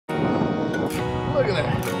Look at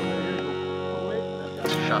that.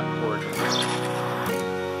 Shot cord.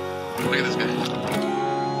 Look at this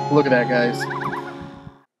guy. Look at that, guys.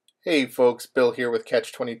 Hey folks, Bill here with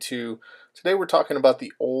Catch 22. Today we're talking about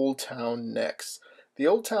the Old Town Nex. The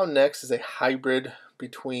Old Town Nex is a hybrid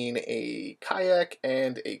between a kayak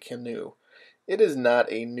and a canoe. It is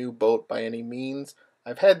not a new boat by any means.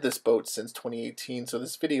 I've had this boat since 2018, so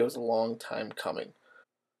this video is a long time coming.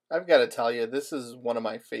 I've got to tell you, this is one of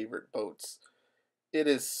my favorite boats. It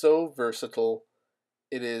is so versatile,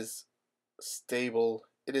 it is stable,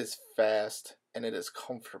 it is fast, and it is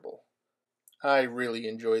comfortable. I really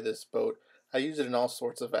enjoy this boat. I use it in all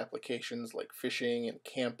sorts of applications like fishing and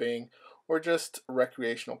camping or just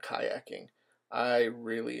recreational kayaking. I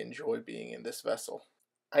really enjoy being in this vessel.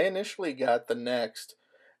 I initially got the Next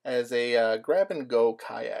as a grab and go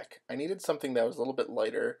kayak. I needed something that was a little bit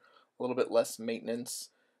lighter, a little bit less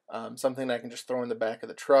maintenance, something that I can just throw in the back of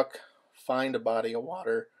the truck, find a body of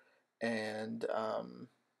water, and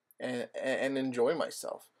enjoy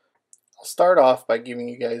myself. I'll start off by giving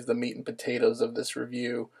you guys the meat and potatoes of this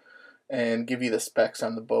review and give you the specs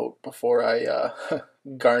on the boat before I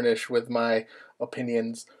garnish with my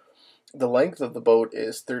opinions. The length of the boat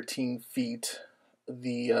is 13 feet.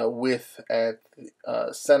 The width at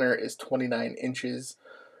center is 29 inches.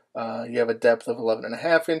 You have a depth of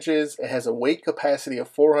 11.5 inches. It has a weight capacity of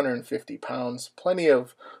 450 pounds. Plenty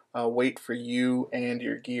of weight for you and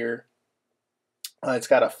your gear. It's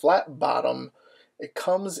got a flat bottom. It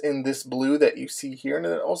comes in this blue that you see here, and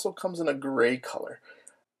it also comes in a gray color.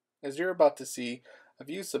 As you're about to see, I've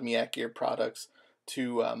used some Yak Gear products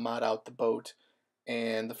to mod out the boat,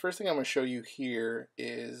 and the first thing I'm going to show you here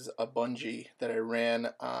is a bungee that I ran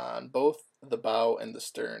on both the bow and the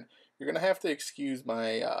stern. You're going to have to excuse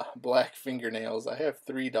my black fingernails. I have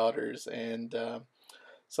 3 daughters, and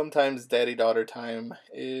sometimes daddy-daughter time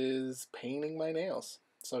is painting my nails.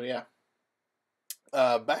 So yeah.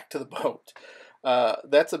 Back to the boat.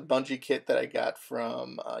 That's a bungee kit that I got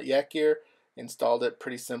from Yak Gear. Installed it,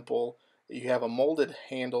 pretty simple. You have a molded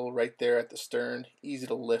handle right there at the stern, easy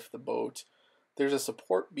to lift the boat. There's a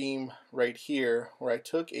support beam right here where I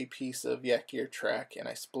took a piece of Yak Gear track and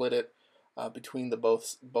I split it between the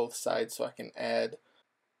both sides so I can add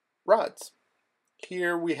rods.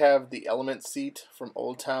 Here we have the Element seat from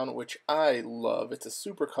Old Town, which I love. It's a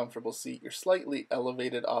super comfortable seat. You're slightly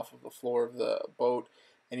elevated off of the floor of the boat,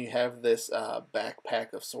 and you have this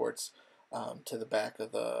backpack of sorts to the back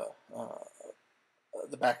of the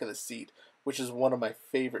seat, which is one of my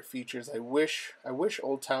favorite features. I wish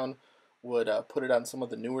Old Town would put it on some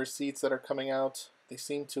of the newer seats that are coming out. They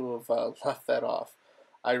seem to have left that off.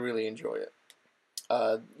 I really enjoy it.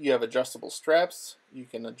 You have adjustable straps. You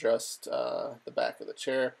can adjust the back of the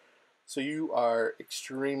chair. So you are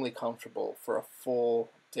extremely comfortable for a full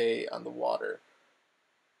day on the water.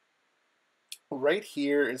 Right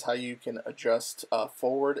here is how you can adjust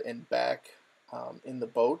forward and back in the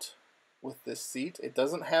boat with this seat. It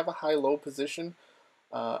doesn't have a high-low position.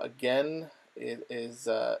 Again, it is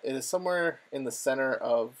somewhere in the center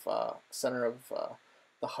of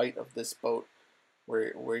the height of this boat,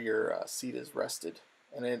 where your seat is rested,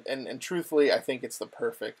 and truthfully, I think it's the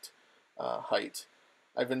perfect height.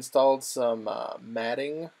 I've installed some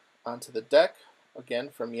matting onto the deck, again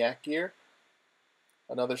from Yak Gear.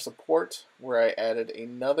 Another support where I added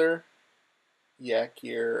another Yak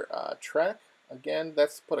Gear track. Again,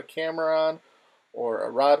 that's to put a camera on or a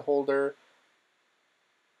rod holder.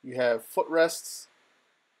 You have footrests,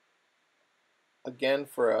 again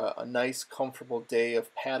for a nice comfortable day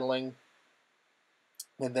of paddling.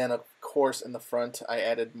 And then, of course, in the front, I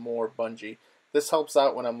added more bungee. This helps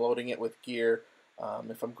out when I'm loading it with gear.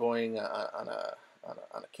 If I'm going on a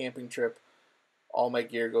camping trip, all my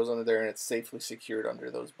gear goes under there, and it's safely secured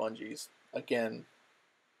under those bungees. Again,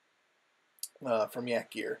 from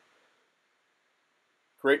Yak Gear.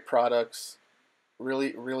 Great products,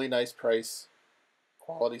 really nice price,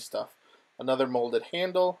 quality stuff. Another molded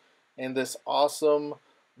handle, and this awesome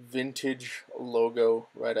vintage logo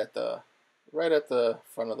right at the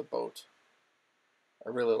front of the boat. I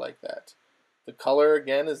really like that. The color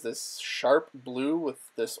again is this sharp blue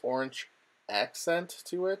with this orange accent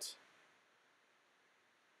to it.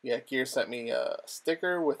 Yak Gear sent me a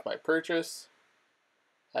sticker with my purchase.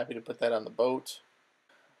 Happy to put that on the boat.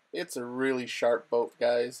 It's a really sharp boat,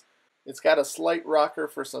 guys. It's got a slight rocker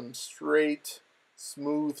for some straight,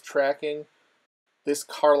 smooth tracking. This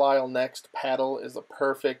Carlisle Next paddle is a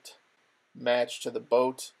perfect match to the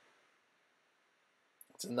boat.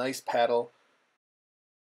 It's a nice paddle.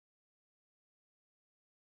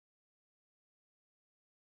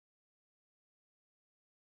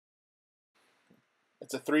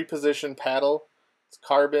 It's a 3-position paddle. It's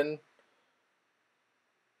carbon.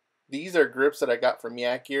 These are grips that I got from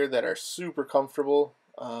Yak Gear that are super comfortable.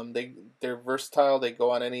 They're versatile. They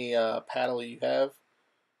go on any paddle you have.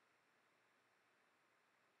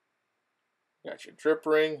 You got your drip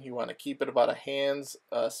ring. You want to keep it about a hand's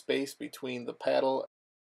space between the paddle.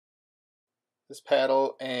 This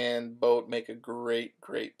paddle and boat make a great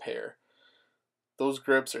pair. Those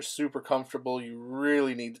grips are super comfortable. You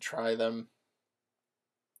really need to try them.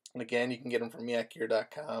 And again, you can get them from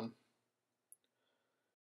yakgear.com.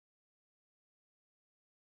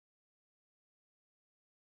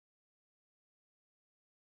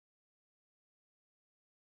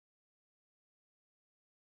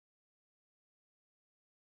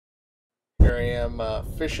 Here I am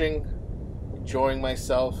fishing, enjoying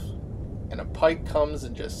myself, and a pike comes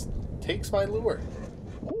and just takes my lure.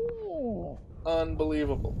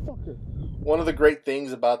 Unbelievable. One of the great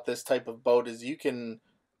things about this type of boat is you can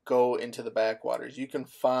go into the backwaters. You can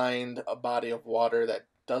find a body of water that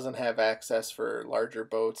doesn't have access for larger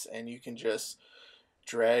boats, and you can just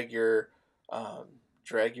drag your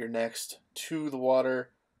next to the water,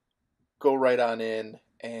 go right on in,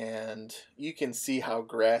 and you can see how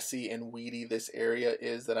grassy and weedy this area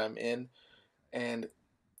is that I'm in, and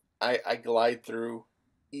I glide through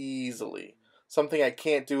easily. Something I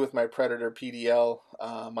can't do with my Predator PDL.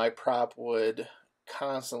 My prop would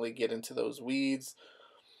constantly get into those weeds,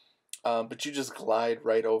 but you just glide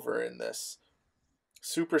right over in this.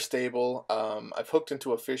 Super stable. I've hooked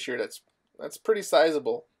into a fish here that's pretty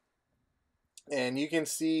sizable, and you can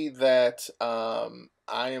see that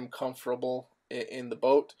I am comfortable in the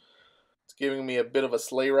boat. It's giving me a bit of a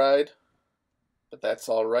sleigh ride, but that's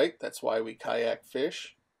all right. That's why we kayak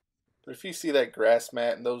fish. But if you see that grass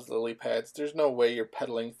mat and those lily pads, there's no way you're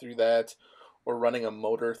pedaling through that or running a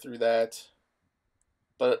motor through that.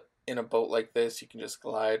 But in a boat like this, you can just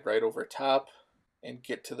glide right over top and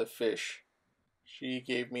get to the fish. She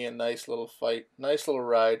gave me a nice little fight, nice little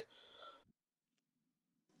ride.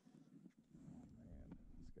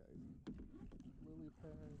 Lily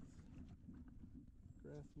pads,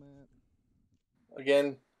 grass mat.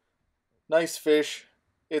 Again, nice fish.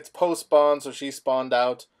 It's post spawn, so she spawned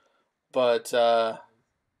out, but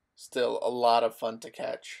still a lot of fun to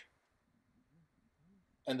catch.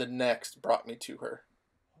 And the next brought me to her.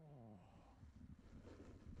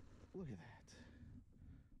 Look at that.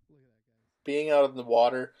 Being out in the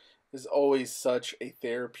water is always such a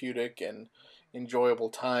therapeutic and enjoyable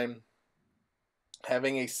time.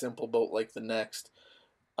 Having a simple boat like the next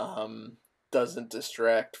doesn't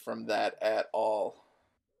distract from that at all.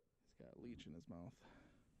 He's got a leech in his mouth.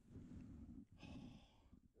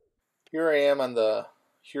 Here I am on the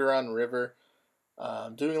Huron River,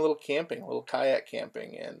 doing a little camping, a little kayak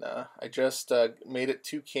camping, and I just made it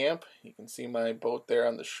to camp. You can see my boat there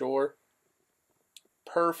on the shore.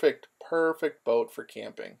 Perfect boat for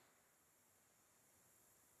camping.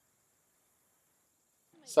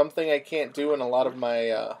 Something I can't do in a lot of my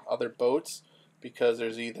other boats, because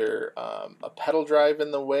there's either a pedal drive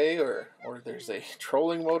in the way, or there's a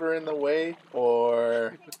trolling motor in the way,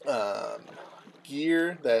 or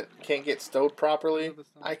gear that can't get stowed properly.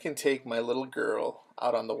 I can take my little girl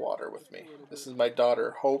out on the water with me. This is my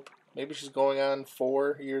daughter, Hope. Maybe she's going on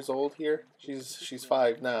 4 years old here. She's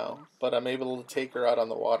 5 now, but I'm able to take her out on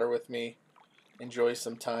the water with me, enjoy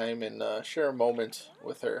some time, and share a moment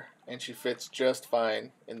with her. And she fits just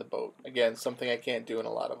fine in the boat. Again, something I can't do in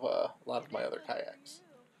a lot of my other kayaks.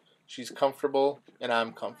 She's comfortable, and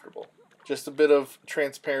I'm comfortable. Just a bit of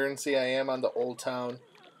transparency. I am on the Old Town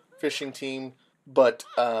fishing team, but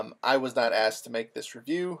I was not asked to make this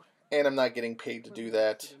review, and I'm not getting paid to do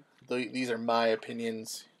that. These are my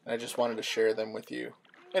opinions, and I just wanted to share them with you.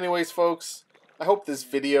 Anyways, folks, I hope this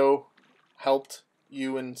video helped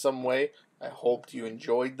you in some way. I hope you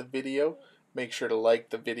enjoyed the video. Make sure to like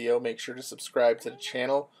the video. Make sure to subscribe to the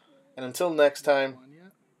channel. And until next time,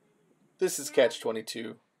 this is Catch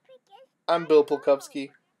 22. I'm Bill Polkowski,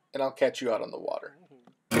 and I'll catch you out on the water.